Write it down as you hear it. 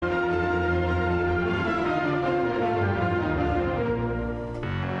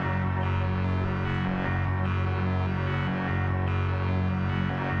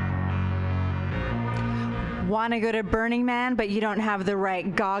Want to go to Burning Man, but you don't have the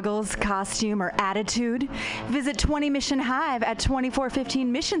right goggles, costume, or attitude? Visit 20 Mission Hive at 2415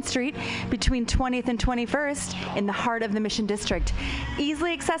 Mission Street between 20th and 21st in the heart of the Mission District.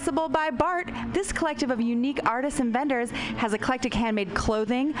 Easily accessible by BART, this collective of unique artists and vendors has eclectic handmade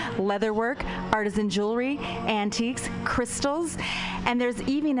clothing, leatherwork, artisan jewelry, antiques, crystals, and there's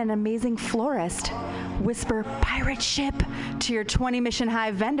even an amazing florist. Whisper pirate ship to your 20 Mission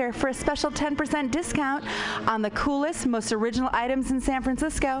Hive vendor for a special 10% discount on the coolest, most original items in San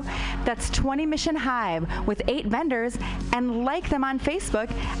Francisco. That's 20 Mission Hive with 8 vendors, and like them on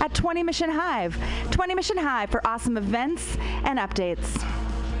Facebook at 20 Mission Hive. 20 Mission Hive for awesome events and updates.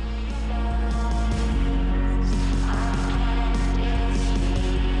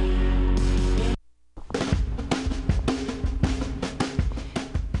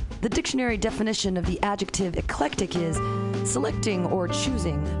 The dictionary definition of the adjective eclectic is selecting or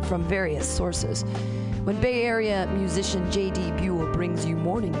choosing from various sources. When Bay Area musician J.D. Buell brings you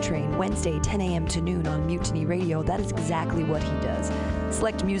Morning Train Wednesday 10 a.m. to noon on Mutiny Radio, that is exactly what he does.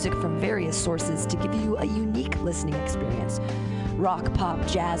 Select music from various sources to give you a unique listening experience. Rock, pop,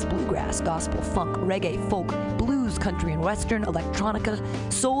 jazz, bluegrass, gospel, funk, reggae, folk, blues, country and western, electronica,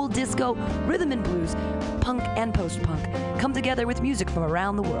 soul, disco, rhythm and blues, punk and post-punk come together with music from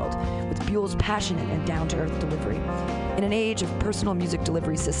around the world with Buell's passionate and down-to-earth delivery. In an age of personal music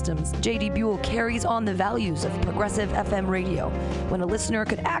delivery systems, J.D. Buell carries on the values of progressive FM radio when a listener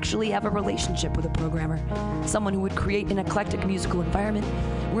could actually have a relationship with a programmer, someone who would create an eclectic musical environment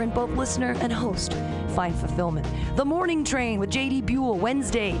wherein both listener and host find fulfillment. The Morning Train with J.D. Buell,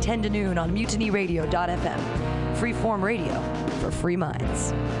 Wednesday, 10 to noon on MutinyRadio.fm. Freeform radio for free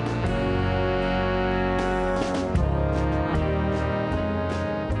minds.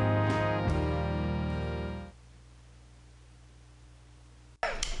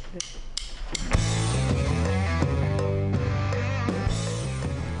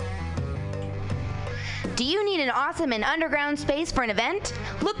 Do you need an awesome and underground space for an event?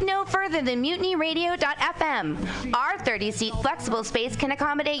 Look no further than MutinyRadio.fm. Our 30-seat flexible space can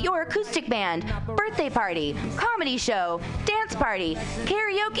accommodate your acoustic band, birthday party, comedy show, dance party,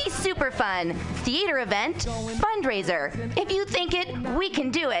 karaoke super fun, theater event, fundraiser. If you think it, we can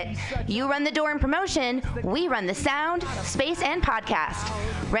do it. You run the door and promotion, we run the sound, space, and podcast.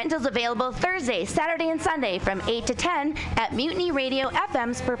 Rentals available Thursday, Saturday, and Sunday from 8 to 10 at Mutiny Radio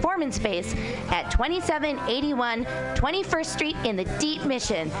FM's performance space at 2781 21st Street in the Deep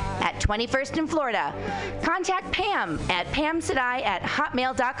Mission at 21st in Florida. Contact Pam at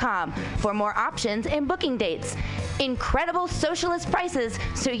pamsadai@hotmail.com for more options and booking dates. Incredible socialist prices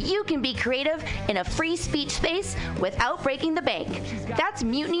so you can be creative in a free speech space without breaking the bank. That's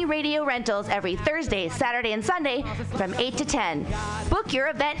Mutiny Radio Rentals every Thursday, Saturday, and Sunday from 8 to 10. Book your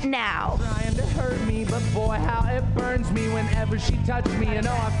event now. Trying to hurt me, but boy, how it burns me whenever she touches me. And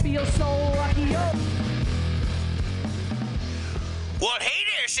oh, I feel so lucky. Oh. Well, hey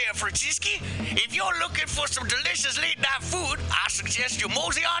there, San Francisco. If you're looking for some delicious late-night food, I suggest you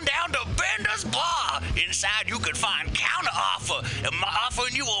mosey on down to Bender's Bar. Inside, you can find counter offer,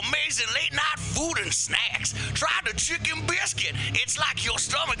 offering you amazing late-night food and snacks. Try the chicken biscuit. It's like your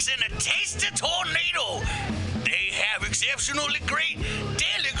stomach's in a tasty tornado. They have exceptionally great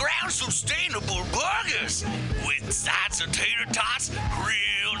daily ground sustainable burgers with sides of tater tots,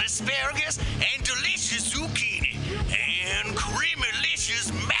 grilled asparagus, and delicious zucchini, and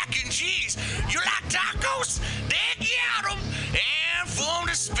creamy-licious mac and cheese. You like tacos? They got them. And from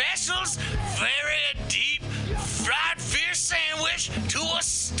the specials, very deep fried fish sandwich to a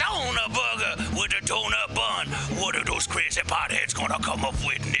stoner burger with a donut bun. What are those crazy potheads gonna come up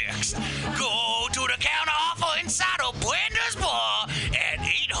with next? Go to the counter offer inside of Bender's Bar at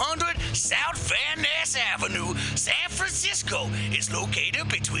 800 South Van Ness Avenue, San Francisco. It's located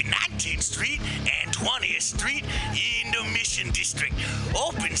between 19th Street and 20th Street in the Mission District.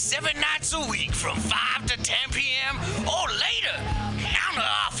 Open 7 nights a week from 5 to 10 p.m. or later. Counter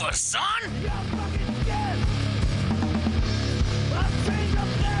offer, son.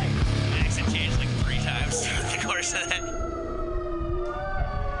 Accent changed like 3 times throughout the course of that.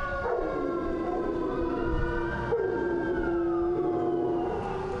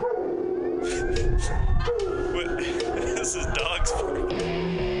 This is dogs.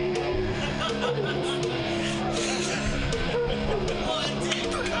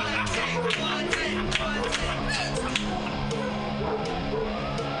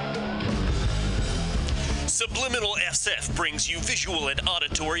 Subliminal SF brings you visual and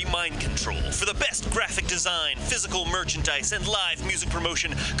auditory mandatory mind control. For the best graphic design, physical merchandise, and live music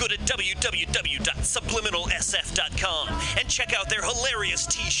promotion, go to www.subliminalsf.com and check out their hilarious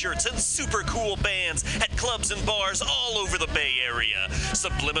t-shirts and super cool bands at clubs and bars all over the Bay Area.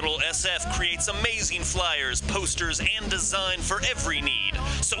 Subliminal SF creates amazing flyers, posters, and design for every need.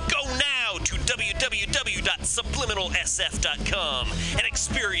 So go now to www.subliminalsf.com and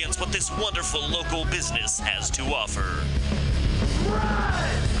experience what this wonderful local business has to offer.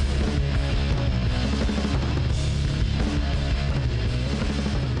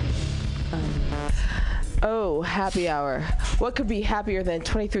 Oh, happy hour. What could be happier than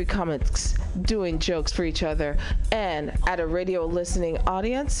 23 comics doing jokes for each other and at a radio listening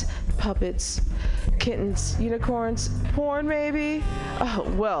audience? Puppets, kittens, unicorns, porn maybe? Oh,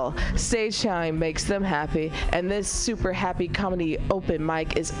 well, Stage Time makes them happy, and this super happy comedy open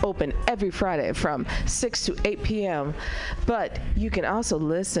mic is open every Friday from 6 to 8 p.m. But you can also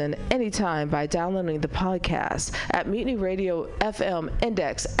listen anytime by downloading the podcast at Mutiny Radio FM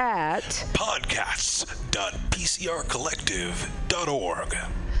Index at podcasts.pcrcollective.org.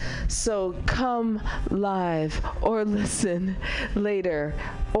 So come live or listen later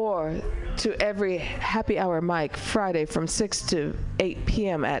or to every happy hour mic Friday from 6 to 8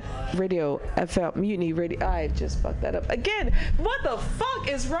 p.m. at Radio FM Mutiny Radio. I just fucked that up again. What the fuck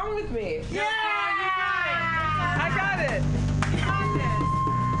is wrong with me? Yeah! I got it.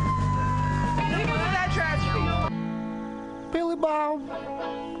 Leave it with that tragedy. Billy Bob,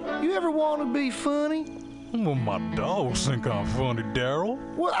 you ever want to be funny? Well, my dogs think I'm funny, Daryl.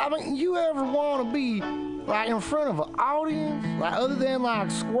 Well, I mean, you ever want to be, like, in front of an audience? Like, other than,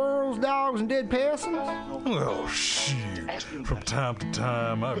 like, squirrels, dogs, and dead peasants? Oh, shoot. From time to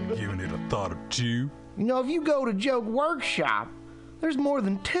time, I've given it a thought or two. You know, if you go to Joke Workshop, there's more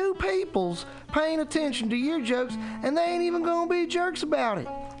than 2 peoples paying attention to your jokes, and they ain't even gonna be jerks about it.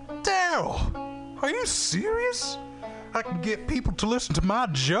 Daryl, are you serious? I can get people to listen to my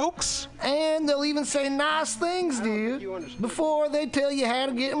jokes? And they'll even say nice things, dude, before they tell you how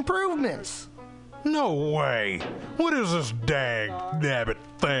to get improvements. No way. What is this dag-nabbit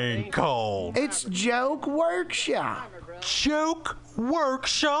thing called? It's Joke Workshop. Joke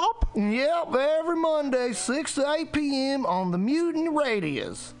Workshop? Yep, every Monday, 6 to 8 p.m. on the Mutiny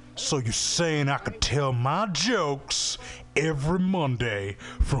Radios. So you're saying I could tell my jokes every Monday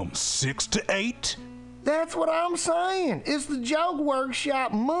from 6 to 8? That's what I'm saying. It's the Joke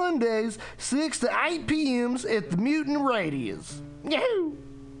Workshop Mondays, 6 to 8 p.m.s at the Mutiny Radios. Yahoo!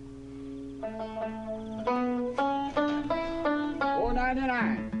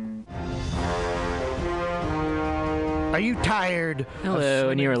 $4.99. Are you tired? Hello,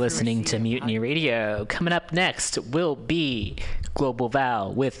 and you're listening to Mutiny Radio. Coming up next will be Global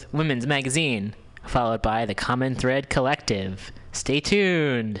Val with Women's Magazine, followed by the Common Thread Collective. Stay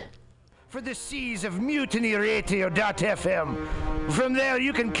tuned. For the seas of MutinyRadio.fm. From there,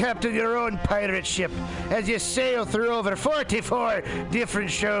 you can captain your own pirate ship as you sail through over 44 different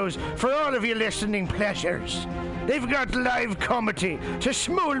shows for all of your listening pleasures. They've got live comedy to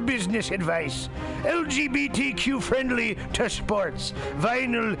small business advice, LGBTQ-friendly to sports,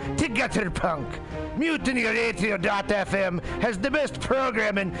 vinyl to gutter punk. MutinyRadio.fm has the best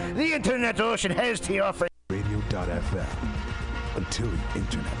programming the Internet Ocean has to offer. Radio.fm. Until the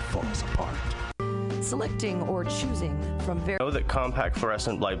internet falls apart. Selecting or choosing from Know that compact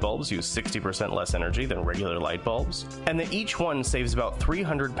fluorescent light bulbs use 60% less energy than regular light bulbs, and that each one saves about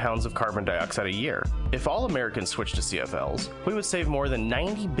 300 pounds of carbon dioxide a year. If all Americans switched to CFLs, we would save more than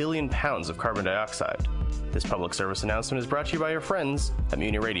 90 billion pounds of carbon dioxide. This public service announcement is brought to you by your friends at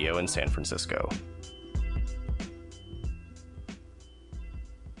Mutiny Radio in San Francisco.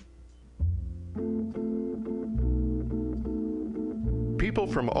 People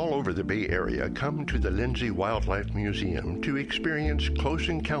from all over the Bay Area come to the Lindsay Wildlife Museum to experience close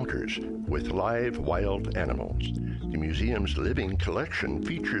encounters with live wild animals. The museum's living collection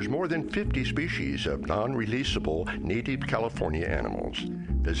features more than 50 species of non-releasable native California animals.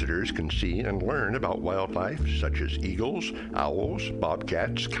 Visitors can see and learn about wildlife such as eagles, owls,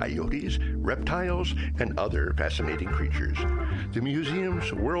 bobcats, coyotes, reptiles, and other fascinating creatures. The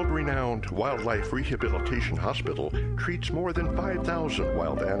museum's world-renowned Wildlife Rehabilitation Hospital treats more than 5,000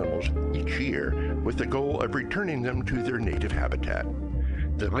 wild animals each year with the goal of returning them to their native habitat.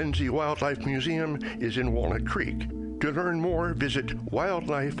 The Lindsay Wildlife Museum is in Walnut Creek. To learn more, visit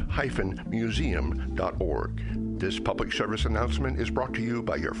wildlife-museum.org. This public service announcement is brought to you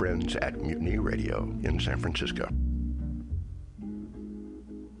by your friends at Mutiny Radio in San Francisco.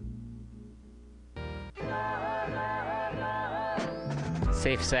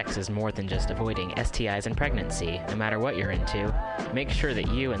 Safe sex is more than just avoiding STIs and pregnancy, no matter what you're into. Make sure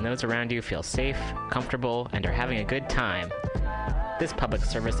that you and those around you feel safe, comfortable, and are having a good time. This public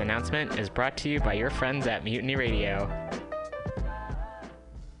service announcement is brought to you by your friends at Mutiny Radio.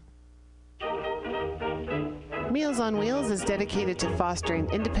 Meals on Wheels is dedicated to fostering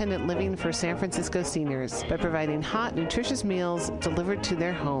independent living for San Francisco seniors by providing hot, nutritious meals delivered to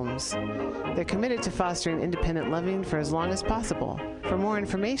their homes. They're committed to fostering independent living for as long as possible. For more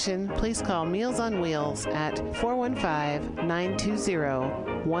information, please call Meals on Wheels at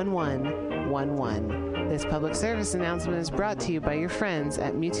 415-920-1111. This public service announcement is brought to you by your friends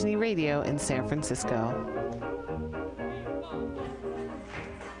at Mutiny Radio in San Francisco.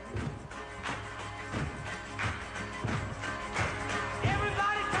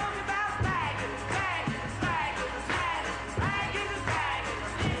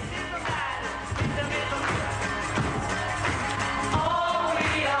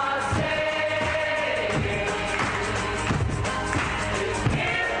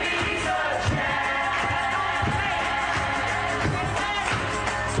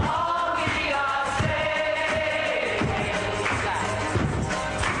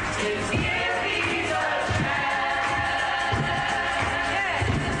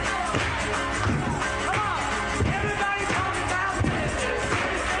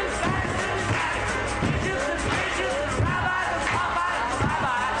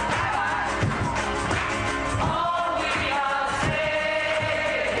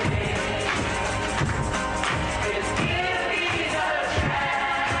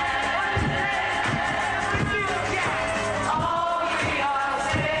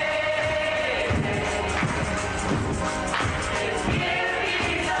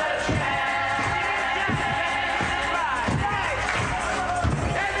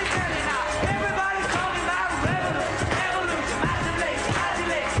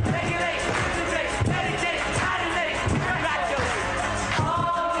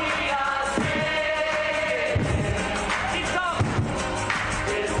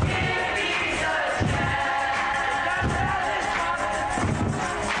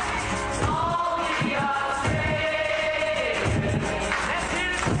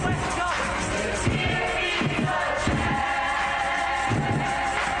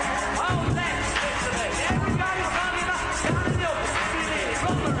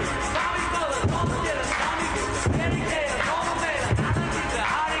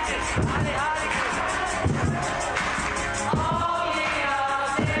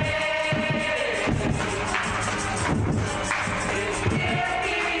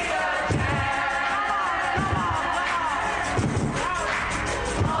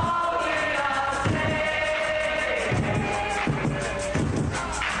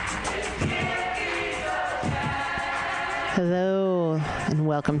 Hello, and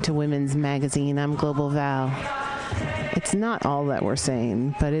welcome to Women's Magazine. I'm Global Val. It's not all that we're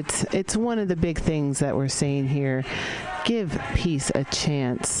saying, but it's one of the big things that we're saying here. Give peace a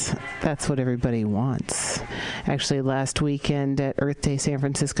chance. That's what everybody wants. Actually, last weekend at Earth Day San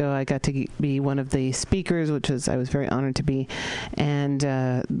Francisco, I got to be one of the speakers, I was very honored to be. And,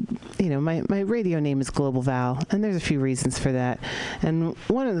 my radio name is Global Val, and there's a few reasons for that. And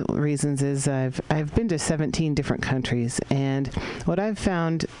one of the reasons is I've been to 17 different countries, and what I've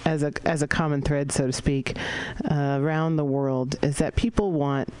found as a common thread, so to speak, around the world is that people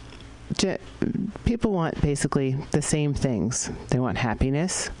want basically the same things. They want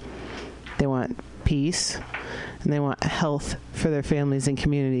happiness, they want peace, and they want health for their families and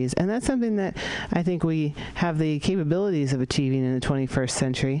communities. And that's something that I think we have the capabilities of achieving in the 21st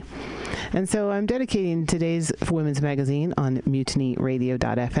century. And so I'm dedicating today's Women's Magazine on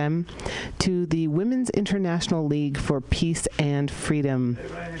MutinyRadio.fm to the Women's International League for Peace and Freedom.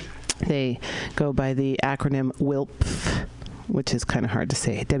 They go by the acronym WILPF, which is kind of hard to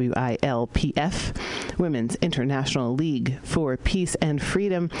say, WILPF, Women's International League for Peace and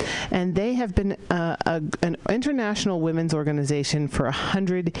Freedom. And they have been an international women's organization for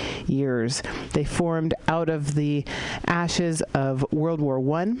 100 years. They formed out of the ashes of World War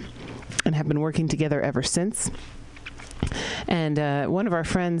I and have been working together ever since. And one of our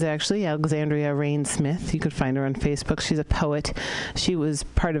friends, actually, Alexandria Rain Smith, you could find her on Facebook. She's a poet. She was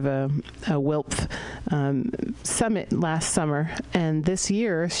part of a WILPF summit last summer, and this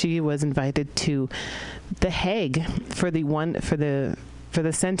year she was invited to The Hague for the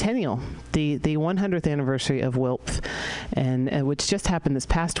centennial, the 100th anniversary of WILPF, and which just happened this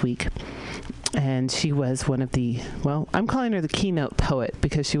past week. And she was one of the, well, I'm calling her the keynote poet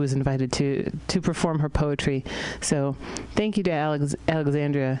because she was invited to perform her poetry. So thank you to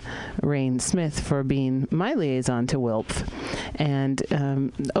Alexandria Rain Smith for being my liaison to WILPF and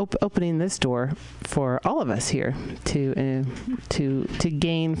opening this door for all of us here to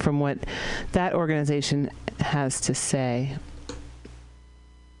gain from what that organization has to say.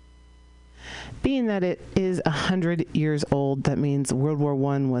 Being that it is 100 years old, that means World War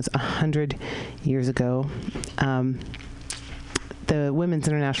I was 100 years ago. The Women's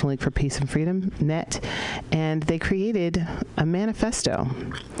International League for Peace and Freedom met, and they created a manifesto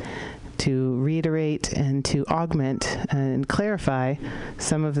to reiterate and to augment and clarify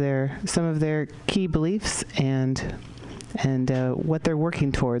some of their key beliefs and what they're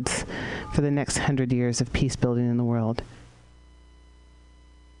working towards for the next 100 years of peace building in the world.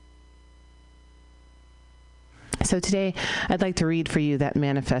 So today, I'd like to read for you that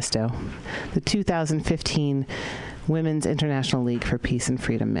manifesto, the 2015 Women's International League for Peace and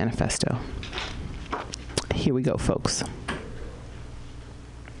Freedom Manifesto. Here we go, folks.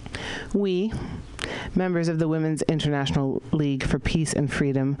 We, members of the Women's International League for Peace and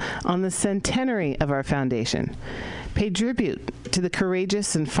Freedom, on the centenary of our foundation, pay tribute to the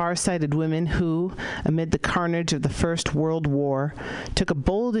courageous and far-sighted women who, amid the carnage of the First World War, took a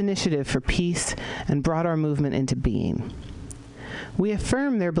bold initiative for peace and brought our movement into being. We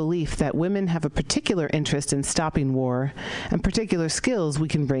affirm their belief that women have a particular interest in stopping war and particular skills we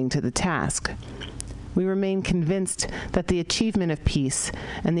can bring to the task. We remain convinced that the achievement of peace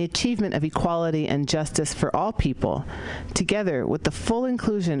and the achievement of equality and justice for all people, together with the full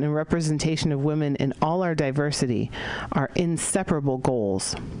inclusion and representation of women in all our diversity, are inseparable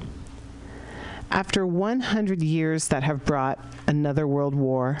goals. After 100 years that have brought another world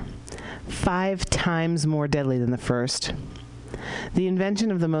war, 5 times more deadly than the first, the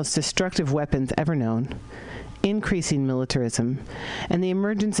invention of the most destructive weapons ever known, increasing militarism, and the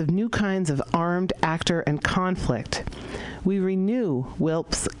emergence of new kinds of armed actor and conflict, we renew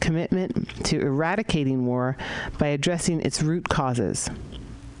WILPF's commitment to eradicating war by addressing its root causes.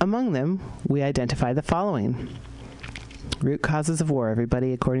 Among them, we identify the following. Root causes of war,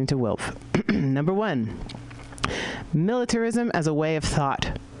 everybody, according to WILPF. Number 1, militarism as a way of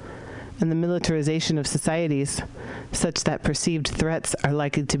thought, and the militarization of societies, such that perceived threats are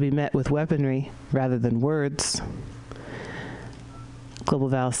likely to be met with weaponry rather than words. Global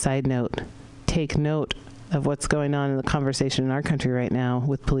Val side note, take note of what's going on in the conversation in our country right now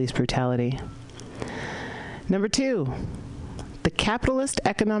with police brutality. Number 2, the capitalist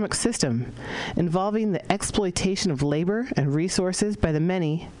economic system involving the exploitation of labor and resources by the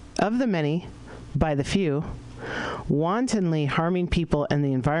many, by the few, wantonly harming people and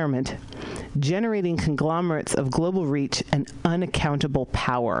the environment, generating conglomerates of global reach and unaccountable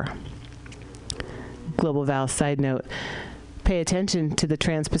power. Global Val side note, pay attention to the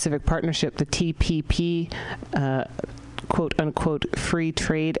Trans-Pacific Partnership, the TPP, quote-unquote free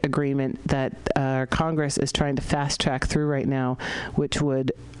trade agreement that our Congress is trying to fast-track through right now, which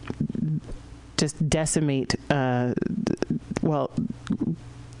would just decimate,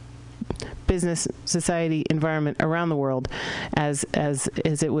 business, society, environment around the world, as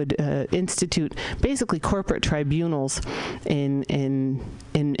it would institute basically corporate tribunals in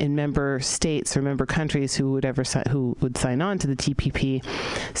member states or member countries who would sign on to the TPP.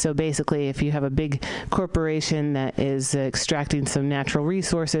 So basically, if you have a big corporation that is extracting some natural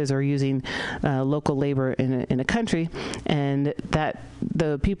resources or using local labor in a country, and that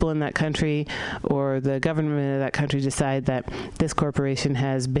the people in that country or the government of that country decide that this corporation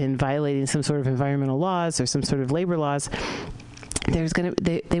has been violating some sort of environmental laws or some sort of labor laws,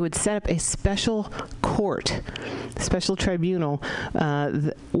 they would set up a special court, special tribunal,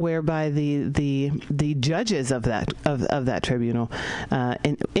 whereby the judges of that tribunal,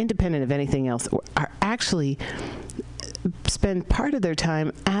 independent of anything else, are actually spend part of their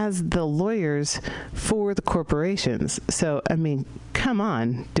time as the lawyers for the corporations. So, I mean, come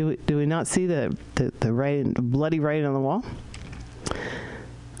on, do we not see the writing, the bloody writing on the wall?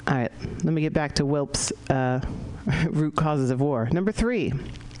 All right, let me get back to WILPF's root causes of war. Number 3,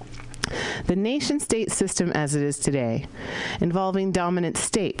 the nation-state system as it is today, involving dominant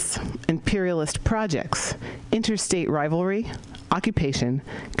states, imperialist projects, interstate rivalry, occupation,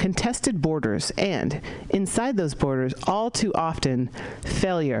 contested borders, and, inside those borders, all too often,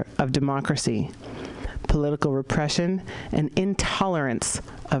 failure of democracy, political repression, and intolerance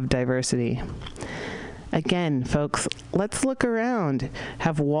of diversity. Again, folks, let's look around.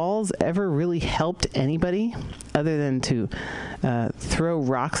 Have walls ever really helped anybody other than to throw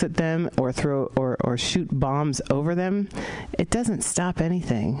rocks at them or shoot bombs over them? It doesn't stop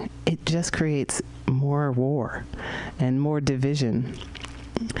anything. It just creates more war and more division.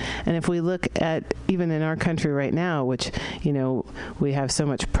 And if we look at even in our country right now, which, we have so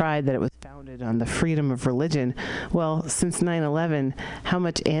much pride that it was founded on the freedom of religion. Well, since 9/11, how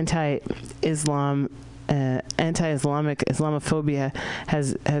much Islamophobia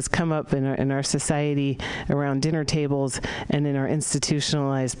has come up in our society around dinner tables and in our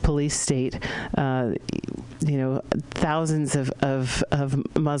institutionalized police state. Thousands of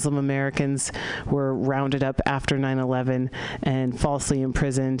Muslim Americans were rounded up after 9/11 and falsely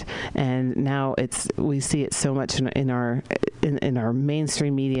imprisoned, and now we see it so much in our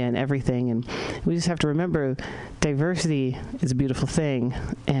mainstream media and everything. And we just have to remember, diversity is a beautiful thing,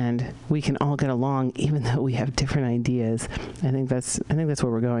 and we can all get along even though we have different ideas. I think that's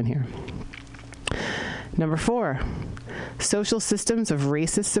where we're going here. Number 4, social systems of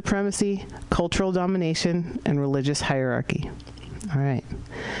racist supremacy, cultural domination, and religious hierarchy. All right.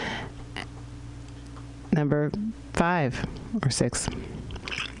 Number 5 or 6.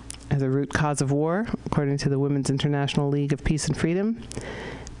 As a root cause of war, according to the Women's International League of Peace and Freedom,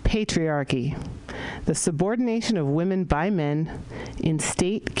 patriarchy, the subordination of women by men in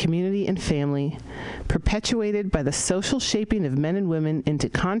state, community, and family, perpetuated by the social shaping of men and women into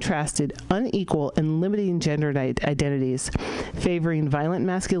contrasted, unequal, and limiting gender identities, favoring violent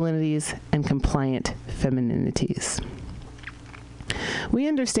masculinities and compliant femininities. We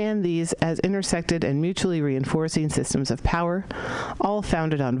understand these as intersected and mutually reinforcing systems of power, all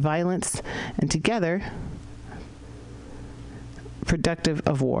founded on violence, and together productive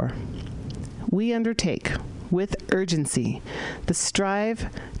of war. We undertake, with urgency, to strive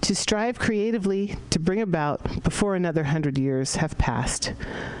creatively to bring about, before another 100 years have passed,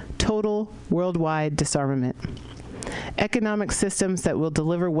 total worldwide disarmament. Economic systems that will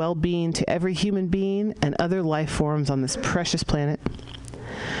deliver well-being to every human being and other life forms on this precious planet.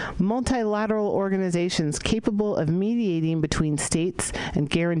 Multilateral organizations capable of mediating between states and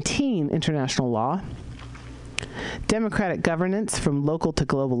guaranteeing international law. Democratic governance from local to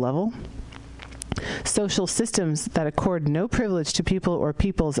global level. Social systems that accord no privilege to people or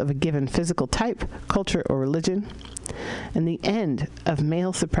peoples of a given physical type, culture, or religion. And the end of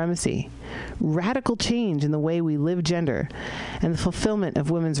male supremacy, radical change in the way we live gender, and the fulfillment of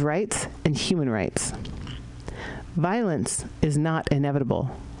women's rights and human rights. Violence is not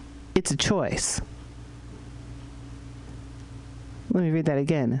inevitable. It's a choice. Let me read that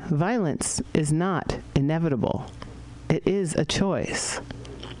again. Violence is not inevitable. It is a choice.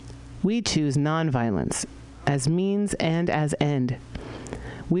 We choose nonviolence as means and as end.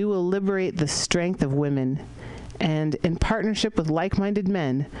 We will liberate the strength of women and, in partnership with like-minded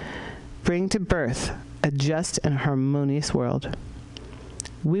men, bring to birth a just and harmonious world.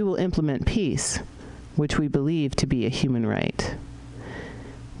 We will implement peace, which we believe to be a human right.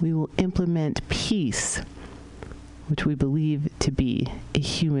 We will implement peace, which we believe to be a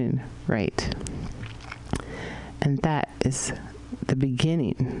human right. And that is the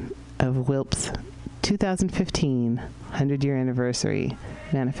beginning of WILP's 2015 100-year anniversary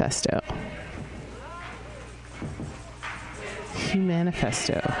manifesto.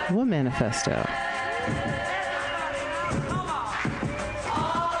 Manifesto. What manifesto?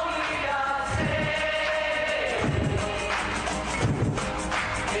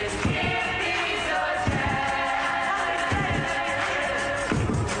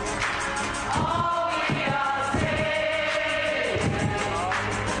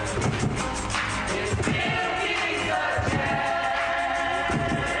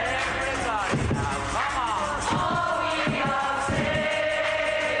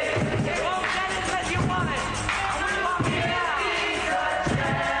 You want it!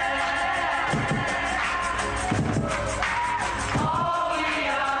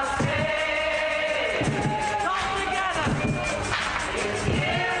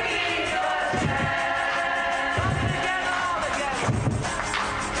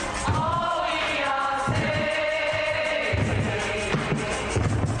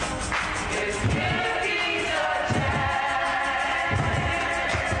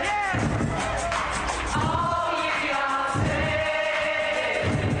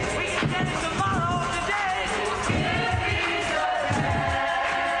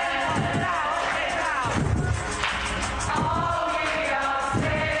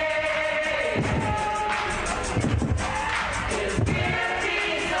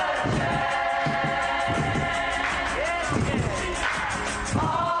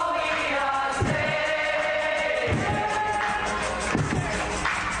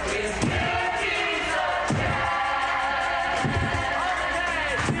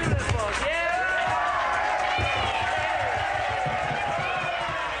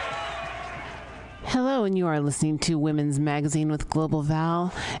 are listening to Women's Magazine with Global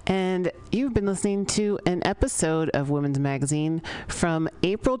Val, and you've been listening to an episode of Women's Magazine from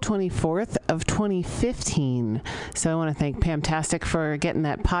April 24th of 2015. So I want to thank Pamtastic for getting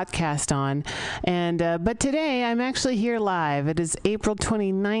that podcast on. And but today I'm actually here live. It is April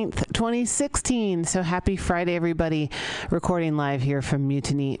 29th, 2016. So happy Friday, everybody. Recording live here from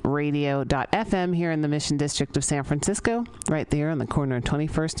MutinyRadio.fm here in the Mission District of San Francisco, right there on the corner of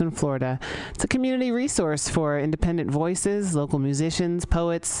 21st and Florida. It's a community resource for independent voices, local musicians,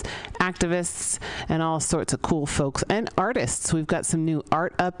 poets, activists, and all sorts of cool folks and artists. We've got some new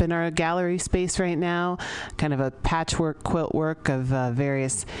art up in our gallery space right now, kind of a patchwork quilt work of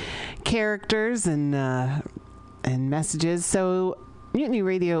various characters and messages. So Mutiny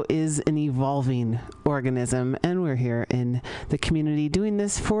Radio is an evolving organism, and we're here in the community doing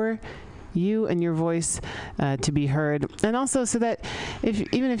this for you and your voice to be heard, and also so that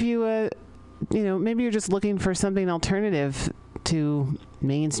even if you maybe you're just looking for something alternative to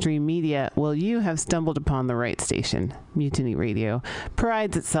mainstream media, well, you have stumbled upon the right station. Mutiny Radio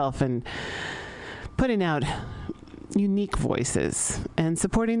prides itself in putting out unique voices and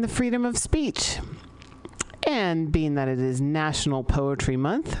supporting the freedom of speech. And being that it is National Poetry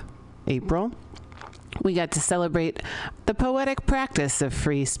Month, April, we got to celebrate the poetic practice of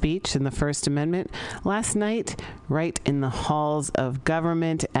free speech and the First Amendment last night, right in the halls of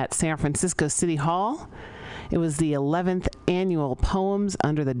government at San Francisco City Hall. It was the 11th annual Poems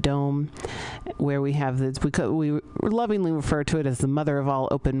Under the Dome, where we have this, we lovingly refer to it as the mother of all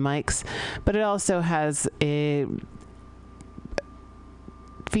open mics, but it also has a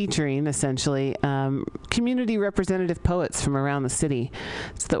featuring essentially community representative poets from around the city.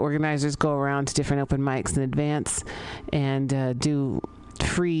 So the organizers go around to different open mics in advance and do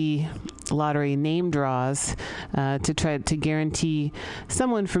free lottery name draws to try to guarantee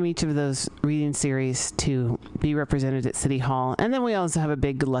someone from each of those reading series to be represented at City Hall. And then we also have a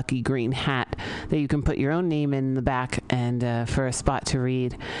big lucky green hat that you can put your own name in the back and for a spot to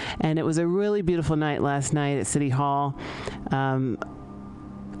read. And it was a really beautiful night last night at City Hall.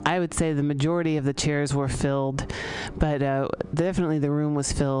 I would say the majority of the chairs were filled, but definitely the room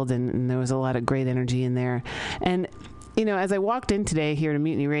was filled, and there was a lot of great energy in there. And, as I walked in today here to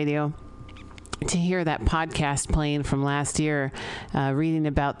Mutiny Radio to hear that podcast playing from last year, reading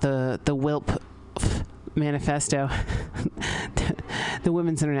about the WILP manifesto, the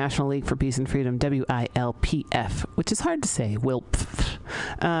Women's International League for Peace and Freedom, WILPF, which is hard to say, WILP.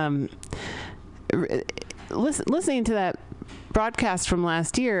 Listening to that broadcast from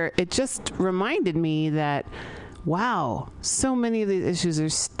last year, it just reminded me that, wow, so many of these issues are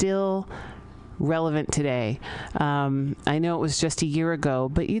still relevant today. I know it was just a year ago,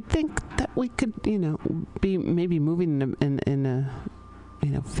 but you'd think that we could, be maybe moving in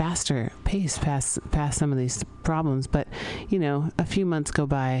a faster pace past some of these problems. But, a few months go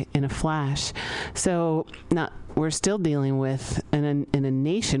by in a flash. So we're still dealing with in a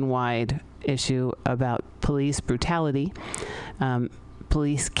nationwide issue about police brutality,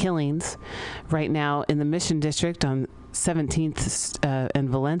 police killings. Right now in the Mission District on 17th and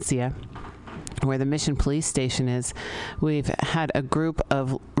Valencia, where the Mission Police Station is, we've had a group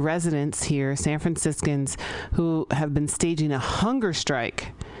of residents here, San Franciscans, who have been staging a hunger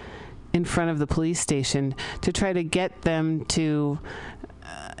strike in front of the police station to try to get them to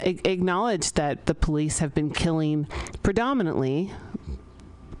acknowledge that the police have been killing predominantly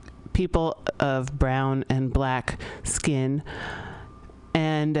people of brown and black skin,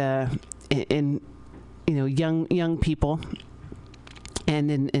 and young people, and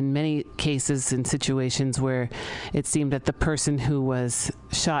in many cases in situations where it seemed that the person who was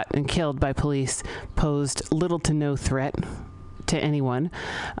shot and killed by police posed little to no threat to anyone.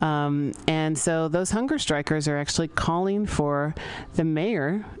 And so those hunger strikers are actually calling for the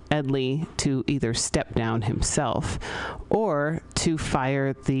mayor, Ed Lee, to either step down himself or to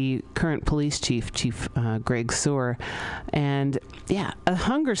fire the current police chief, Greg Soar. And yeah, a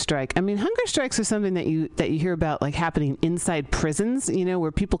hunger strike. I mean, hunger strikes are something that you hear about, like, happening inside prisons,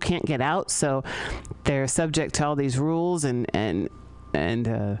 where people can't get out, so they're subject to all these rules and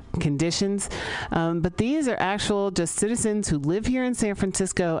conditions, but these are actual just citizens who live here in San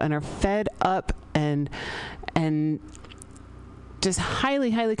Francisco and are fed up and just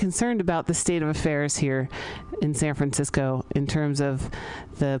highly concerned about the state of affairs here in San Francisco in terms of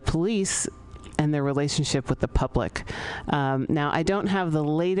the police and their relationship with the public. Now, I don't have the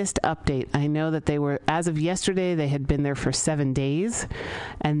latest update. I know that they were, as of yesterday, they had been there for 7 days.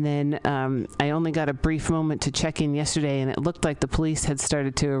 And then I only got a brief moment to check in yesterday, and it looked like the police had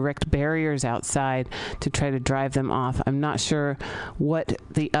started to erect barriers outside to try to drive them off. I'm not sure what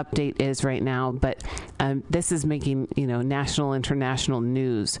the update is right now, but this is making, national, international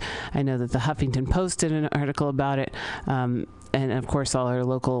news. I know that the Huffington Post did an article about it, and of course all our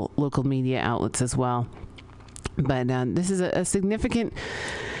local media outlets as well. But this is a significant,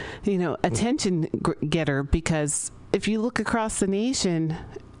 attention getter, because if you look across the nation,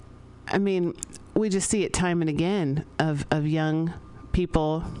 I mean, we just see it time and again of young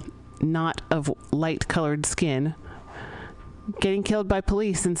people not of light-colored skin getting killed by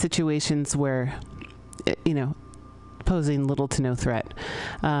police in situations where, posing little to no threat.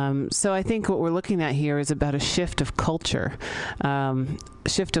 So I think what we're looking at here is about a shift of culture,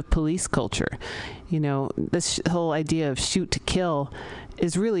 shift of police culture. This whole idea of shoot to kill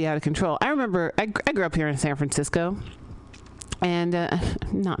is really out of control. I remember I grew up here in San Francisco, and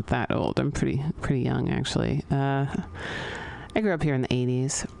not that old. I'm pretty young, actually. I grew up here in the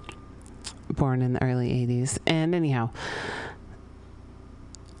 80s, born in the early 80s. And anyhow,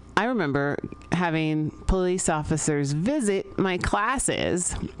 I remember having police officers visit my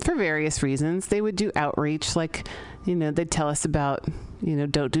classes for various reasons. They would do outreach, like, they'd tell us about,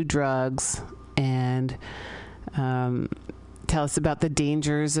 don't do drugs, and tell us about the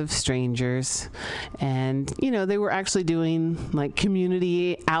dangers of strangers. And, they were actually doing like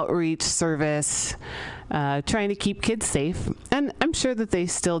community outreach service, trying to keep kids safe. And I'm sure that they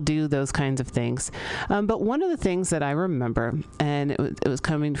still do those kinds of things. But one of the things that I remember, and it was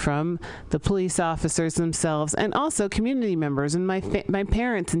coming from the police officers themselves, and also community members and my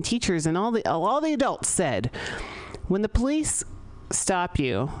parents and teachers and all the adults said, when the police stop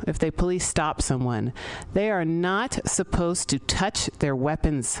you, if the police stop someone, they are not supposed to touch their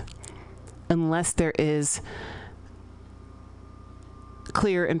weapons unless there is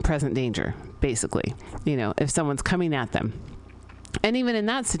clear and present danger, basically, if someone's coming at them. And even in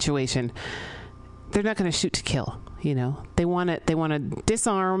that situation, they're not going to shoot to kill. They want to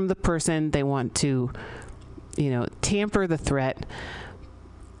disarm the person. They want to, tamper the threat.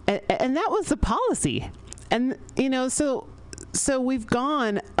 And that was the policy. And, so we've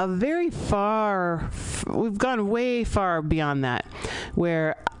gone way far beyond that,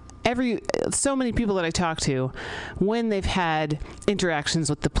 where so many people that I talk to, when they've had interactions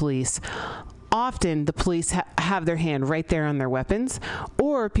with the police, often the police have their hand right there on their weapons,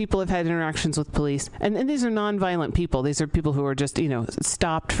 or people have had interactions with police, and these are nonviolent people. These are people who are just,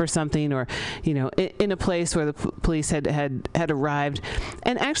 stopped for something, or, in a place where the police had arrived,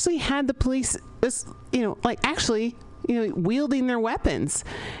 and actually had the police, wielding their weapons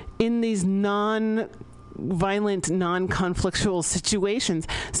in these non-violent, non-conflictual situations.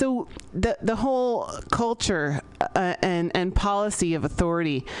 So the whole culture and policy of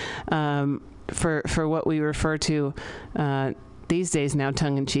authority for what we refer to these days now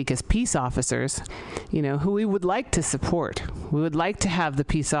tongue-in-cheek as peace officers, who we would like to support. We would like to have the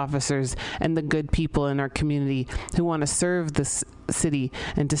peace officers and the good people in our community who want to serve this city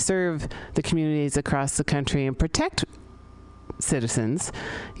and to serve the communities across the country and protect citizens.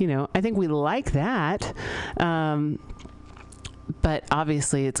 I think we like that. But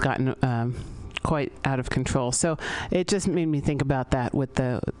obviously it's gotten quite out of control. So it just made me think about that with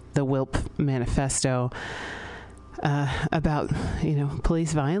the WILP manifesto about,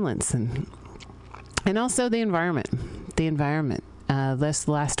 police violence and also the environment. This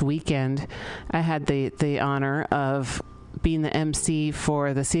last weekend, I had the honor of being the MC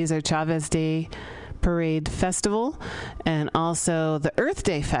for the Cesar Chavez Day Parade Festival and also the Earth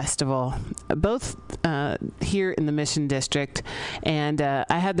Day Festival, both here in the Mission District. And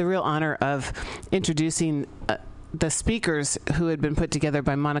I had the real honor of introducing the speakers who had been put together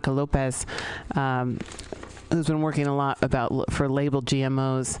by Monica Lopez, who's been working a lot for labeled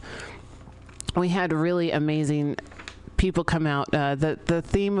GMOs. We had really amazing people come out. The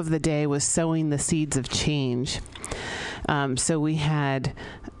theme of the day was sowing the seeds of change. So we had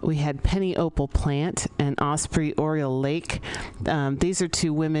Penny Opal Plant and Osprey Oriole Lake. These are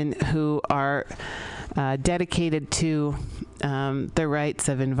two women who are dedicated to the rights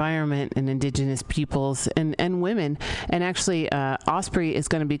of environment and indigenous peoples and women. And actually, Osprey is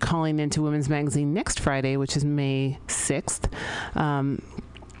going to be calling into Women's Magazine next Friday, which is May 6th.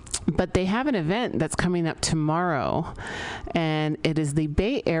 But they have an event that's coming up tomorrow, and it is the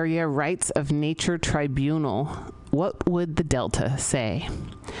Bay Area Rights of Nature Tribunal. What would the Delta say?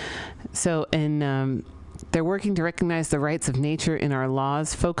 So in They're working to recognize the rights of nature in our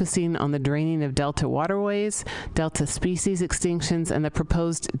laws, focusing on the draining of delta waterways, delta species extinctions, and the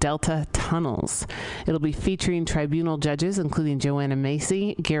proposed delta tunnels. It'll be featuring tribunal judges, including Joanna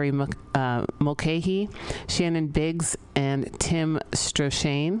Macy, Gary Mulcahy, Shannon Biggs, and Tim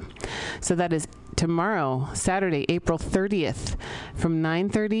Stroshane. So that is tomorrow, Saturday, April 30th, from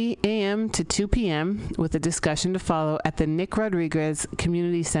 9:30 a.m. to 2 p.m., with a discussion to follow at the Nick Rodriguez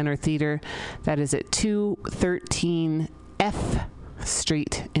Community Center Theater. That is at 213 F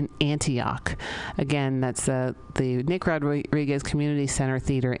Street in Antioch. Again, that's the Nick Rodriguez Community Center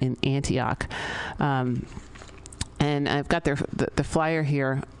Theater in Antioch. And I've got the flyer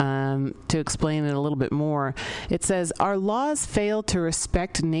here to explain it a little bit more. It says, our laws fail to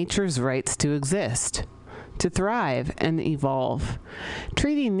respect nature's rights to exist, to thrive and evolve.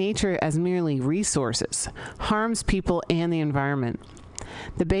 Treating nature as merely resources harms people and the environment.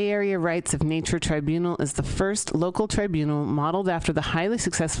 The Bay Area Rights of Nature Tribunal is the first local tribunal modeled after the highly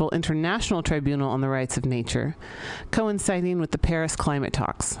successful International Tribunal on the Rights of Nature, coinciding with the Paris climate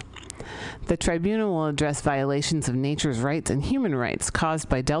talks. The tribunal will address violations of nature's rights and human rights caused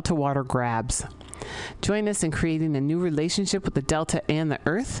by delta water grabs. Join us in creating a new relationship with the delta and the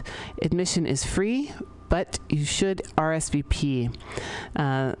earth. Admission is free, but you should RSVP.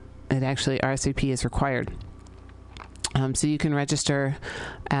 RSVP is required. So you can register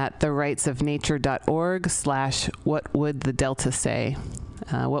at therightsofnature.org/what would the delta say.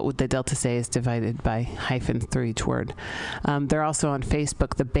 What would the delta say is divided by hyphens through each word. They're also on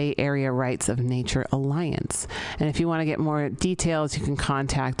Facebook, the Bay Area Rights of Nature Alliance. And if you want to get more details, you can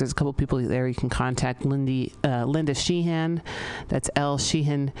contact, there's a couple people there, you can contact Linda Sheehan, that's L.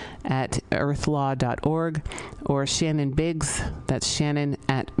 Sheehan at earthlaw.org, or Shannon Biggs, that's Shannon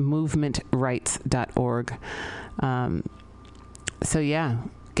at movementrights.org. So yeah,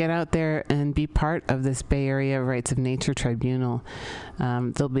 get out there and be part of this Bay Area Rights of Nature Tribunal.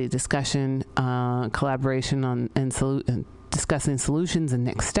 There'll be a discussion, collaboration on and discussing solutions and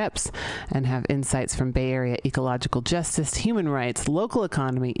next steps, and have insights from Bay Area ecological justice, human rights, local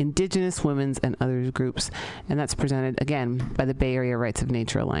economy, indigenous, women's, and other groups. And that's presented, again, by the Bay Area Rights of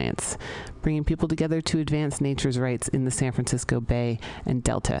Nature Alliance, bringing people together to advance nature's rights in the San Francisco Bay and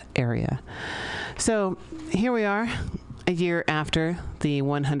Delta area. So here we are, a year after the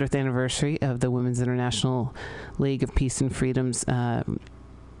 100th anniversary of the Women's International League of Peace and Freedom's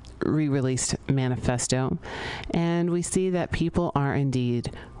re-released manifesto, and we see that people are indeed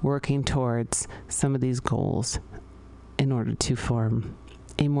working towards some of these goals in order to form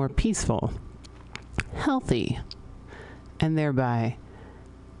a more peaceful, healthy, and thereby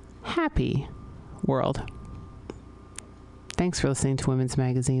happy world. Thanks for listening to Women's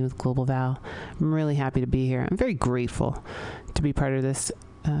Magazine with Global Val. I'm really happy to be here. I'm very grateful to be part of this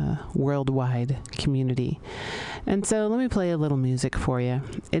worldwide community. And so let me play a little music for you.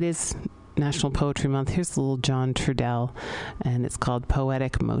 It is National Poetry Month. Here's a little John Trudell, and it's called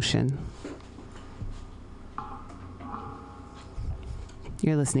Poetic Motion.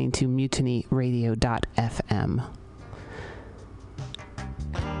 You're listening to MutinyRadio.fm.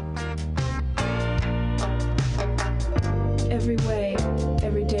 Every way,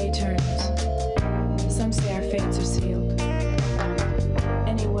 every day turns. Some say our fates are sealed.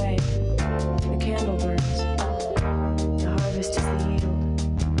 Anyway, the candle burns. The harvest is the yield.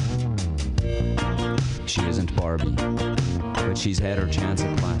 She isn't Barbie, but she's had her chance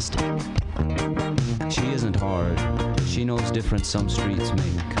at plastic. She isn't hard, but she knows difference some streets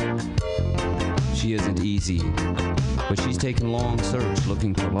make. She isn't easy, but she's taken long search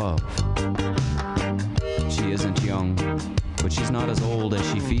looking for love. She isn't young, but she's not as old as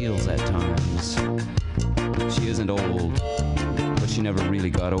she feels at times. She isn't old, but she never really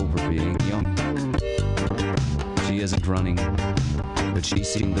got over being young. She isn't running, but she's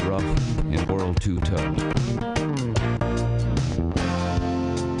seen the rough in world too tough.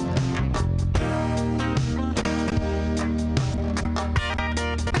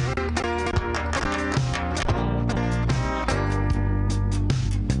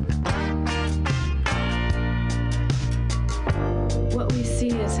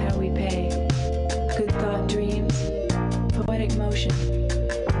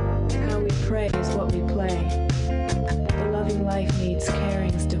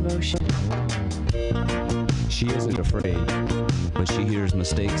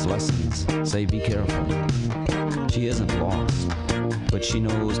 Mistakes, lessons, say be careful. She isn't lost, but she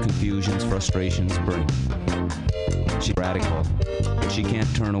knows confusions, frustrations bring. She's radical, but she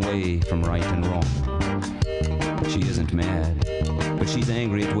can't turn away from right and wrong. She isn't mad, but she's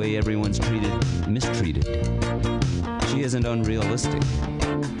angry at the way everyone's mistreated. She isn't unrealistic,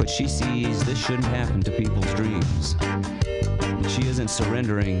 but she sees this shouldn't happen to people's dreams. She isn't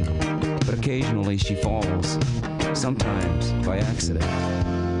surrendering, but occasionally she falls, sometimes by accident.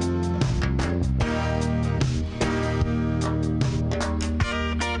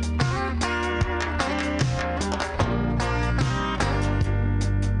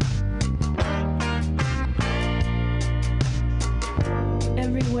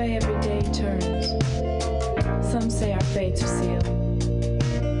 Every way, every day turns. Some say our fates are sealed.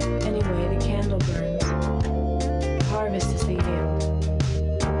 Anyway, the candle burns. The harvest is the yield.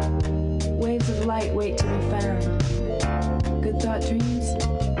 Waves of light wait to be found. Good thought dreams,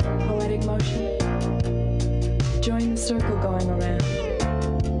 poetic motion. Join the circle going around.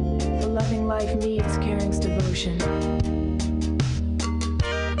 The loving life needs caring's devotion.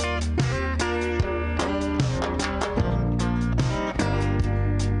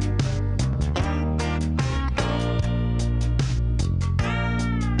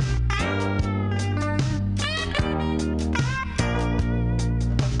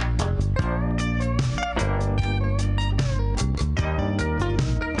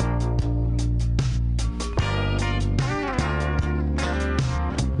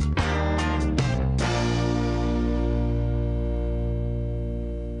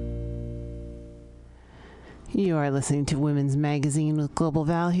 You are listening to Women's Magazine with Global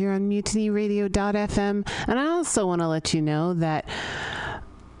Val here on MutinyRadio.fm. And I also want to let you know that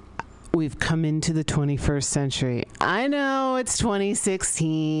we've come into the 21st century. I know it's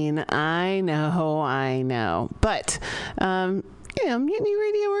 2016. I know. But, Mutiny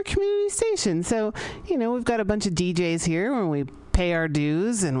Radio, we're a community station. So, we've got a bunch of DJs here when we pay our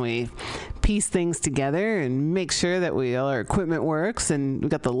dues and we piece things together and make sure that all our equipment works and we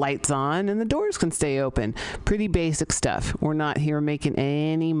got the lights on and the doors can stay open. Pretty basic stuff. We're not here making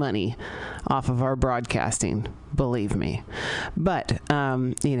any money off of our broadcasting, believe me. But,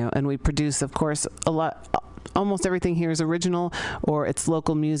 and we produce, of course, a lot. Almost everything here is original or it's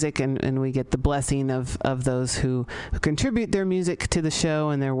local music, and we get the blessing of those who contribute their music to the show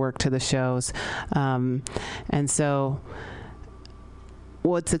and their work to the shows. And so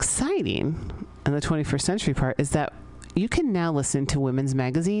what's exciting in the 21st century part is that you can now listen to Women's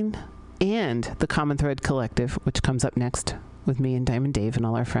Magazine and the Common Thread Collective, which comes up next with me and Diamond Dave and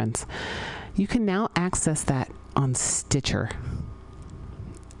all our friends. You can now access that on Stitcher.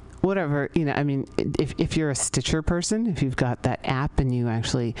 Whatever, if you're a Stitcher person, if you've got that app and you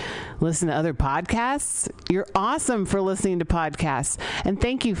actually listen to other podcasts, you're awesome for listening to podcasts. And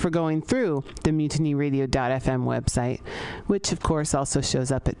thank you for going through the MutinyRadio.fm website, which of course also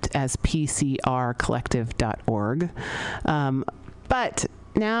shows up as pcrcollective.org. But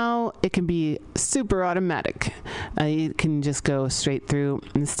now it can be super automatic. You can just go straight through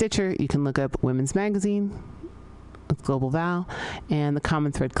in Stitcher. You can look up Women's Magazine with Global Val and the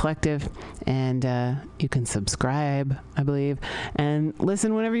Common Thread Collective, and you can subscribe, I believe, and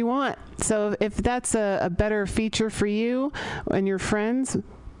listen whenever you want. So if that's a better feature for you and your friends,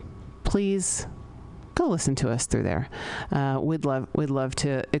 please go listen to us through there. We'd love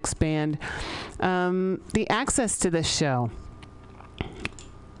to expand the access to this show.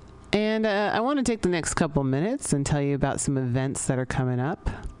 And I want to take the next couple minutes and tell you about some events that are coming up.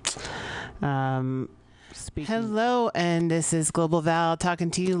 Hello, and this is Global Val talking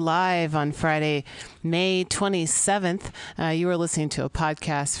to you live on Friday, May 27th. You were listening to a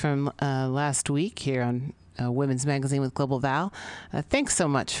podcast from last week here on Women's Magazine with Global Val. Thanks so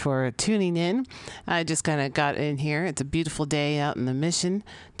much for tuning in. I just kind of got in here. It's a beautiful day out in the Mission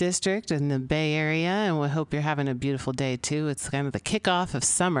District in the Bay Area, and we hope you're having a beautiful day too. It's kind of the kickoff of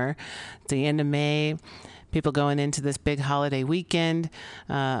summer. It's the end of May. People going into this big holiday weekend.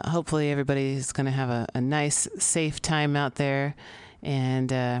 Hopefully everybody's going to have a nice, safe time out there,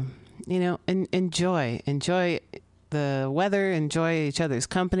 and enjoy the weather, enjoy each other's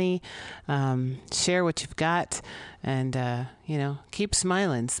company, share what you've got, and keep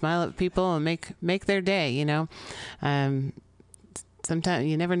smiling. Smile at people and make their day. Sometimes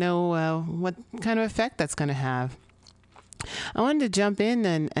you never know what kind of effect that's going to have. I wanted to jump in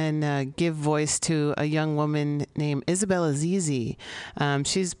and give voice to a young woman named Isabella Zizi.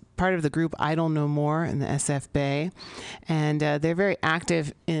 She's part of the group Idle No More in the SF Bay, and they're very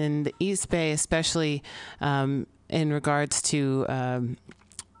active in the East Bay, especially in regards to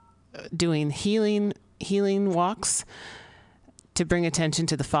doing healing walks to bring attention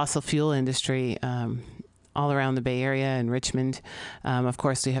to the fossil fuel industry all around the Bay Area and Richmond. Of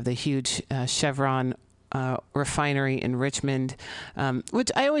course, we have the huge Chevron refinery in Richmond,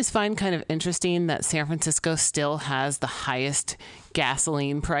 which I always find kind of interesting that San Francisco still has the highest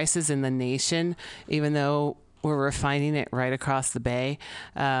gasoline prices in the nation, even though we're refining it right across the bay.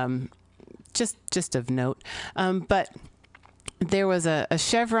 Just of note. But there was a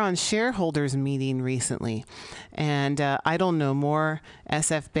Chevron shareholders meeting recently, and I Don't Know More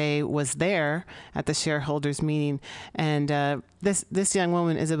SF Bay was there at the shareholders meeting, and this young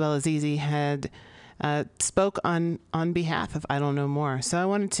woman, Isabel Azizi, had spoke on behalf of I Don't Know More. So I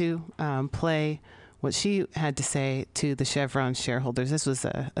wanted to play what she had to say to the Chevron shareholders. This was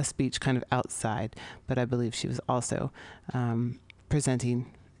a speech kind of outside, but I believe she was also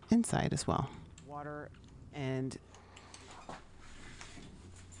presenting inside as well. Water and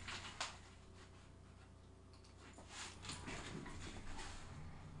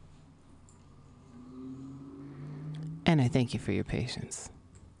I thank you for your patience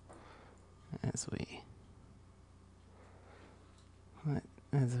as we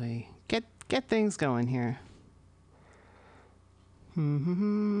get things going here. I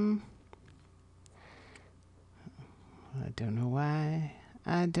don't know why.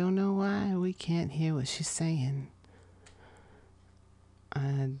 I don't know why we can't hear what she's saying.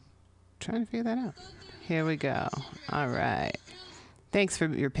 I'm trying to figure that out. Here we go. All right. Thanks for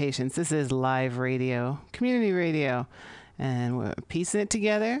your patience. This is live radio, community radio, and we're piecing it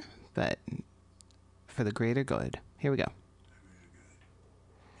together, but for the greater good. Here we go.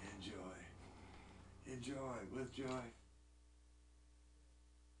 Enjoy with joy.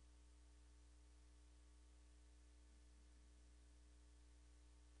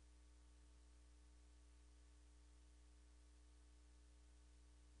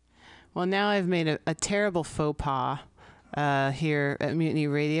 Well, now I've made a terrible faux pas here at Mutiny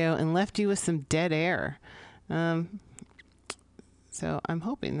Radio and left you with some dead air. So I'm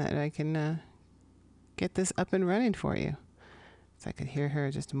hoping that I can get this up and running for you. So I could hear her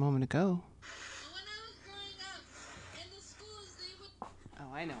just a moment ago. When I was growing up, in the schools, they would...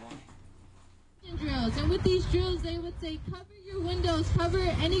 Oh, I know. Drills. And with these drills, they would say, cover your windows, cover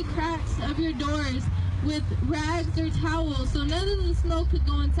any cracks of your doors with rags or towels so none of the smoke could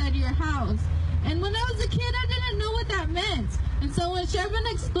go inside your house. And when I was a kid, I didn't know what that meant. And so when Chevron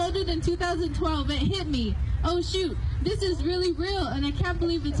exploded in 2012, it hit me. Oh, shoot, this is really real, and I can't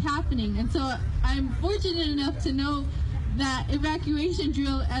believe it's happening. And so I'm fortunate enough to know that evacuation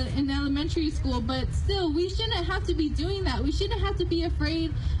drill in elementary school, but still, we shouldn't have to be doing that. We shouldn't have to be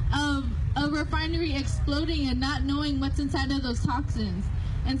afraid of a refinery exploding and not knowing what's inside of those toxins.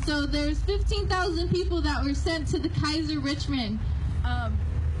 And so there's 15,000 people that were sent to the Kaiser Richmond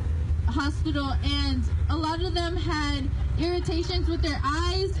hospital, and a lot of them had irritations with their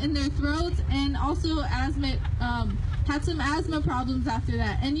eyes and their throats, and also asthma, had some asthma problems after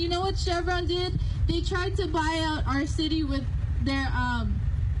that. And you know what Chevron did? They tried to buy out our city with their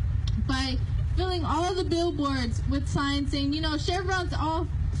by filling all the billboards with signs saying, you know, Chevron's all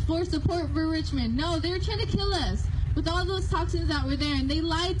for support for Richmond. No, they were trying to kill us with all those toxins that were there, and they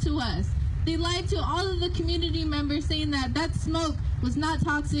lied to us. They lied to all of the community members, saying that that smoke was not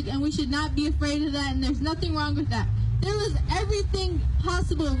toxic and we should not be afraid of that, and there's nothing wrong with that. There was everything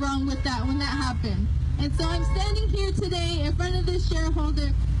possible wrong with that when that happened. And so I'm standing here today in front of this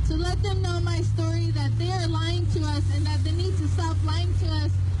shareholder to let them know my story, that they are lying to us and that they need to stop lying to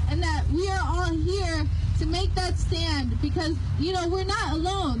us, and that we are all here to make that stand, because, you know, we're not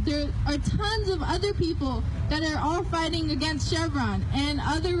alone. There are tons of other people that are all fighting against Chevron and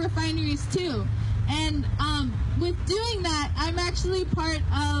other refineries too. And with doing that, I'm actually part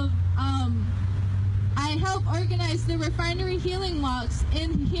of, I help organize the refinery healing walks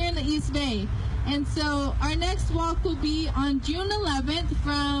here in the East Bay. And so our next walk will be on June 11th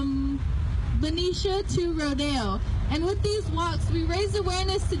from Benicia to Rodeo. And with these walks, we raise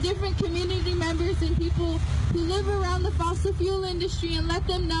awareness to different community members and people who live around the fossil fuel industry, and let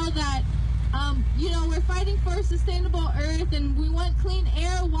them know that, you know, we're fighting for a sustainable earth, and we want clean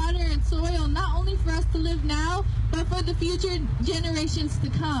air, water, and soil, not only for us to live now, but for the future generations to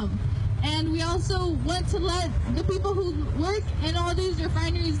come. And we also want to let the people who work in all these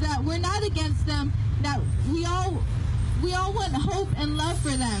refineries that we're not against them, that we all want hope and love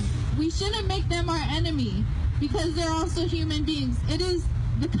for them. We shouldn't make them our enemy, because they're also human beings. It is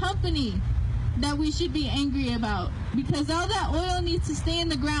the company that we should be angry about, because all that oil needs to stay in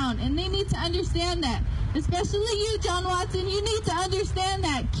the ground, and they need to understand that. Especially you, John Watson, you need to understand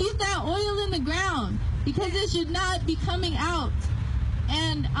that. Keep that oil in the ground, because it should not be coming out.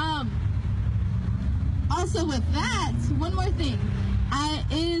 And also with that, one more thing,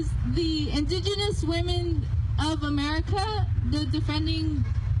 is the Indigenous Women of America, the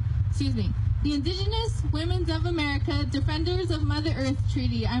Indigenous Women of America Defenders of Mother Earth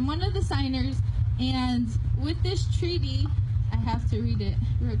Treaty. I'm one of the signers, and with this treaty, I have to read it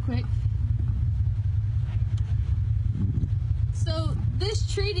real quick. So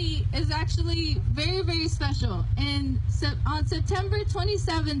this treaty is actually very, very special. And on September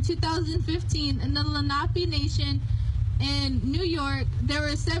 27, 2015, in the Lenape Nation in New York, there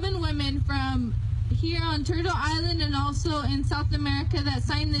were 7 women from here on Turtle Island and also in South America that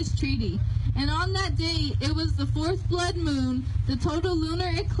signed this treaty. And on that day, it was the 4th blood moon, the total lunar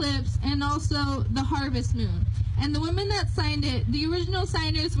eclipse, and also the harvest moon. And the women that signed it, the original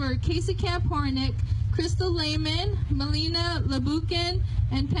signers were Casey Camp Hornick, Crystal Lehman, Melina Labukin,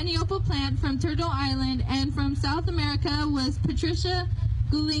 and Peniopa Plant from Turtle Island. And from South America was Patricia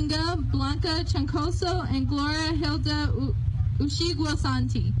Gulinga, Blanca Chancoso, and Gloria Hilda Ushigwa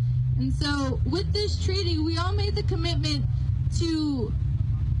Santi. And so with this treaty, we all made the commitment to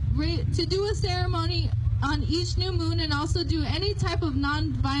do a ceremony on each new moon and also do any type of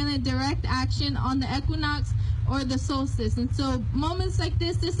non-violent direct action on the equinox or the solstice. And so moments like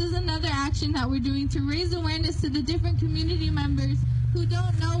this is another action that we're doing to raise awareness to the different community members who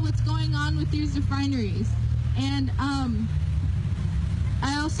don't know what's going on with these refineries. And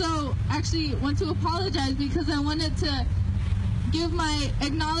I also actually want to apologize because I wanted to give my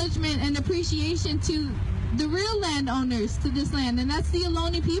acknowledgement and appreciation to the real landowners to this land, and that's the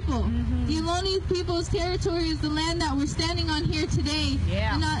Ohlone people. The Ohlone people's territory is the land that we're standing on here today.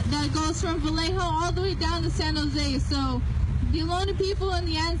 Yeah. And that goes from Vallejo all the way down to San Jose. So the Ohlone people and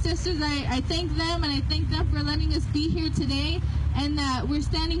the ancestors, I thank them, and I thank them for letting us be here today, and that we're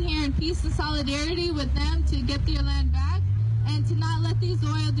standing here in peace and solidarity with them to get their land back and to not let these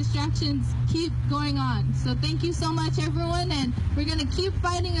oil distractions keep going on. So thank you so much, everyone, and we're going to keep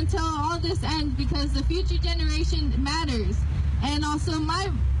fighting until all this ends because the future generation matters. And also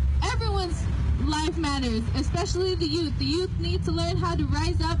everyone's life matters, especially the youth. The youth need to learn how to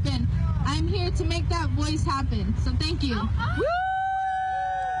rise up, and I'm here to make that voice happen. So thank you. Woo!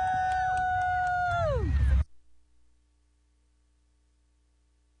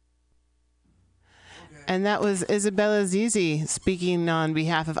 And that was Isabella Zizi speaking on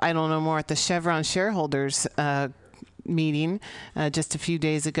behalf of I Don't Know More at the Chevron shareholders meeting just a few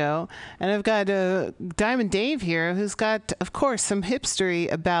days ago. And I've got Diamond Dave here, who's got, of course, some history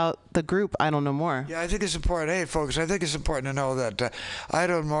about the group I Don't Know More. Yeah, I think it's important. Hey, folks, I think it's important to know that I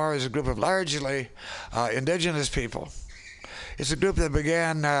Don't Know More is a group of largely indigenous people. It's a group that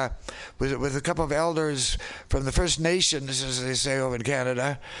began with a couple of elders from the First Nations, as they say over in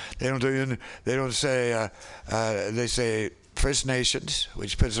Canada. They say First Nations,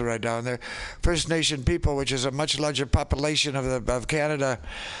 which puts it right down there. First Nation people, which is a much larger population of Canada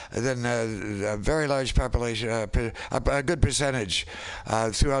than a very large population, a good percentage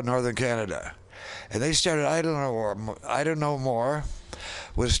throughout northern Canada. And they started I Don't Know More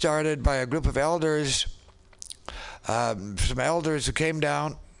was started by a group of elders. Some elders who came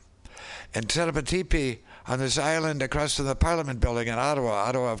down and set up a teepee on this island across from the Parliament building in Ottawa.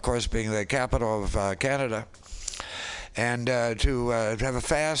 Ottawa, of course, being the capital of Canada. And to have a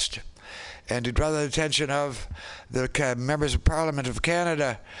fast and to draw the attention of the members of Parliament of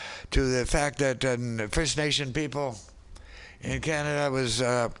Canada to the fact that First Nation people in Canada was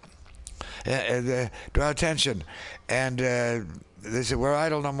draw attention. And they said, we're I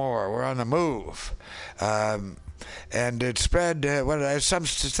Don't Know More. We're on the move. And it spread.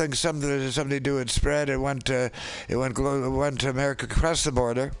 Somebody do it spread. It went to America, across the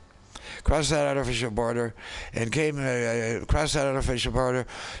border, crossed that artificial border, and came across that artificial border.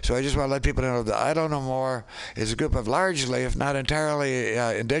 So I just want to let people know that I Don't Know More is a group of largely, if not entirely,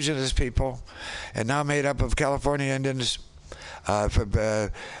 indigenous people, and now made up of California Indians.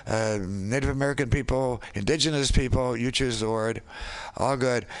 Native American people, indigenous people, you choose the word, all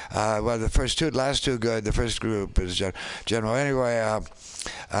good. Well, the last two good. The first group is general. Anyway,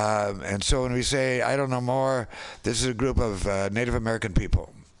 and so when we say I Don't Know More, this is a group of Native American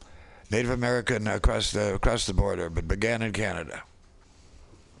people, Native American across the border, but began in Canada.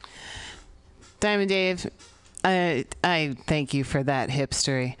 Diamond Dave, I thank you for that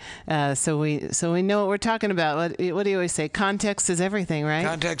hipstery. So we know what we're talking about. What do you always say? Context is everything, right?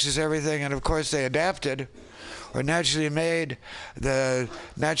 Context is everything, and of course they adapted or naturally made the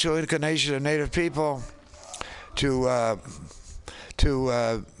natural inclination of Native people to have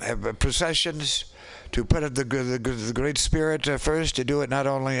processions, to put the Great Spirit first, to do it not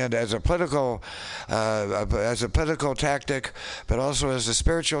only as a political tactic, but also as a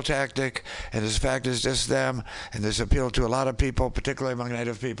spiritual tactic. And this fact is just them, and this appeal to a lot of people, particularly among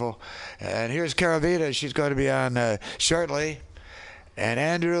Native people. And here's Caravita. She's going to be on shortly. and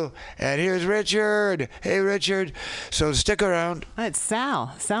Andrew, and here's Richard. Hey, Richard. So stick around. It's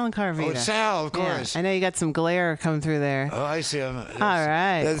Sal and Carvita. Oh, Sal, of course. Yeah, I know you got some glare coming through there. Oh, I see him. All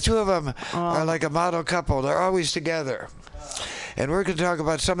right. The two of them are like a model couple. They're always together. And we're going to talk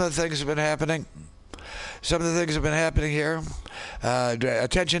about some of the things that have been happening. Some of the things that have been happening here.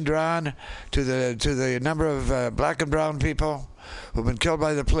 Attention drawn to the number of black and brown people who've been killed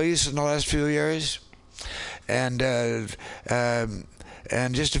by the police in the last few years. And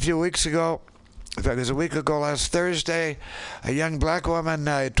just a few weeks ago, in fact, it was a week ago last Thursday, a young black woman,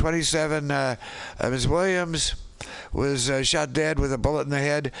 27, Ms. Williams, was shot dead with a bullet in the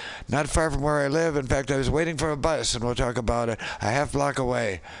head not far from where I live. In fact, I was waiting for a bus, and we'll talk about it, a half block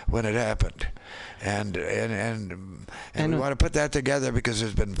away when it happened. And we want to put that together because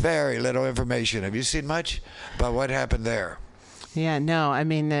there's been very little information. Have you seen much about what happened there? Yeah, no, I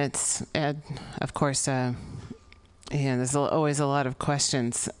mean, it's, of course, there's always a lot of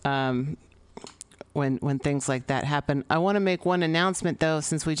questions when things like that happen. I want to make one announcement, though,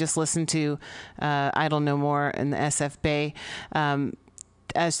 since we just listened to Idle No More in the SF Bay.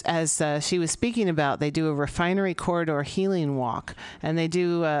 As she was speaking about, they do a refinery corridor healing walk, and they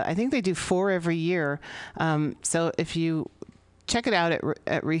do, I think they do 4 every year. So if you check it out at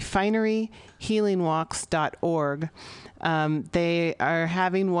refineryhealingwalks.org. They are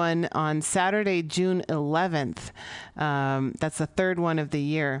having one on Saturday, June 11th. That's the 3rd one of the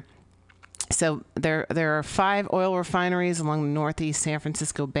year. So there are 5 oil refineries along the northeast San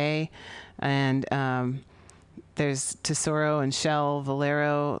Francisco Bay, and there's Tesoro and Shell,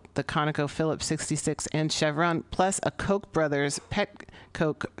 Valero, the ConocoPhillips 66, and Chevron, plus a Koch brothers pet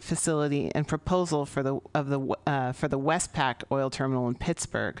coke facility and proposal for the Westpac oil terminal in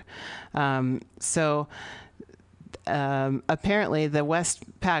Pittsburgh. Apparently the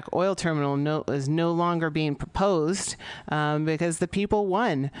Westpac oil terminal is no longer being proposed because the people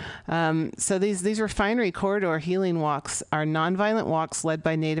won. So these refinery corridor healing walks are nonviolent walks led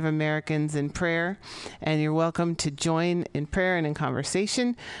by Native Americans in prayer, and you're welcome to join in prayer and in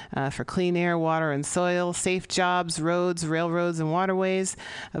conversation for clean air, water, and soil, safe jobs, roads, railroads, and waterways,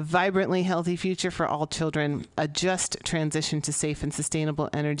 a vibrantly healthy future for all children, a just transition to safe and sustainable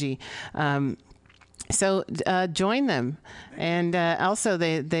energy. So join them, and also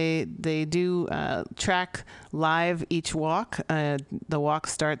they do track live each walk. The walk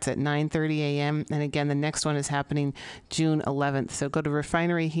starts at 9:30 a.m. and again the next one is happening June 11th. So go to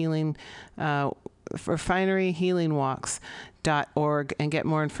refineryhealingwalks.org and get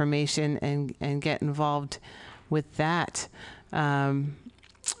more information and get involved with that.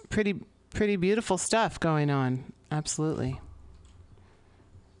 Pretty beautiful stuff going on. Absolutely.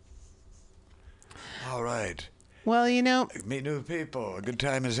 All right. Well, meet new people. A good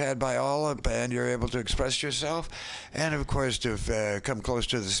time is had by all, and you're able to express yourself, and of course to come close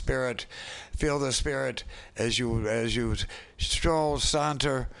to the spirit, feel the spirit as you stroll,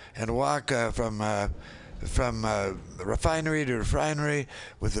 saunter, and walk from refinery to refinery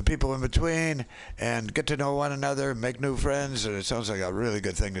with the people in between, and get to know one another, make new friends, and it sounds like a really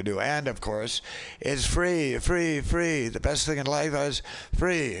good thing to do. And of course, it's free. The best thing in life is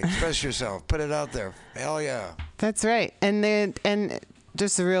free. Express yourself. Put it out there. Hell yeah. That's right. And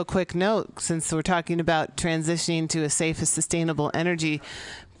just a real quick note, since we're talking about transitioning to a safe and sustainable energy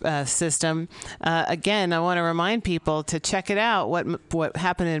system. Again, I want to remind people to check it out. What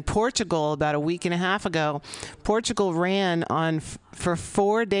happened in Portugal about a week and a half ago? Portugal ran for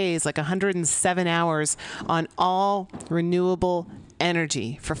 4 days, like 107 hours, on all renewable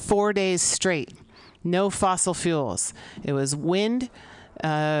energy for 4 days straight. No fossil fuels. It was wind.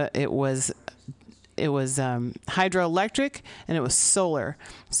 It was hydroelectric, and it was solar.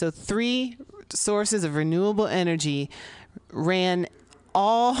 So 3 sources of renewable energy ran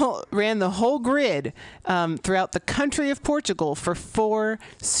the whole grid throughout the country of Portugal for 4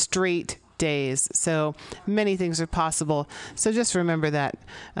 straight days. So many things are possible. So just remember that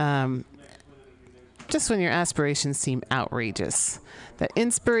just when your aspirations seem outrageous, that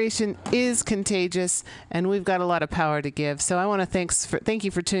inspiration is contagious, and we've got a lot of power to give. So I want to thank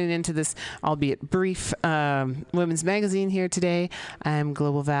you for tuning into this, albeit brief, Women's Magazine here today. I'm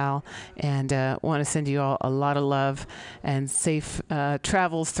Global Val, and want to send you all a lot of love and safe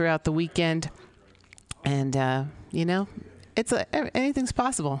travels throughout the weekend. And it's anything's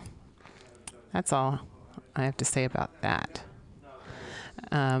possible. That's all I have to say about that.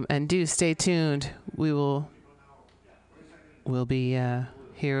 And do stay tuned. We'll be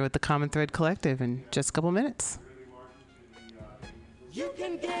here with the Common Thread Collective in just a couple minutes. You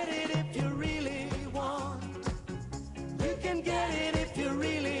can get it if you really want. You can get it if you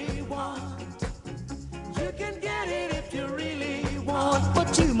really want. You can get it if you really want.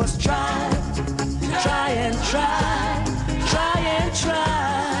 try, try and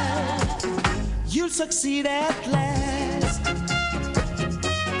try. You'll succeed at last.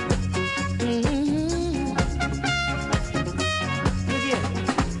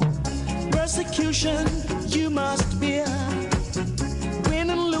 Persecution you must bear. Win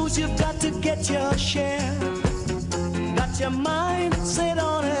and lose, you've got to get your share. Got your mind set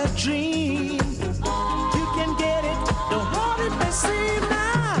on a dream. You can get it, though hard it may seem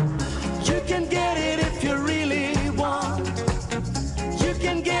now. You can get it if you really want. You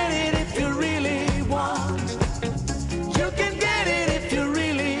can get it if you really want. You can get it if you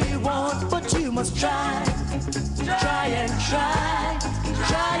really want. But you must try, try and try,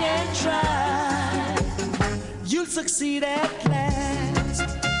 try and try. You'll succeed at last.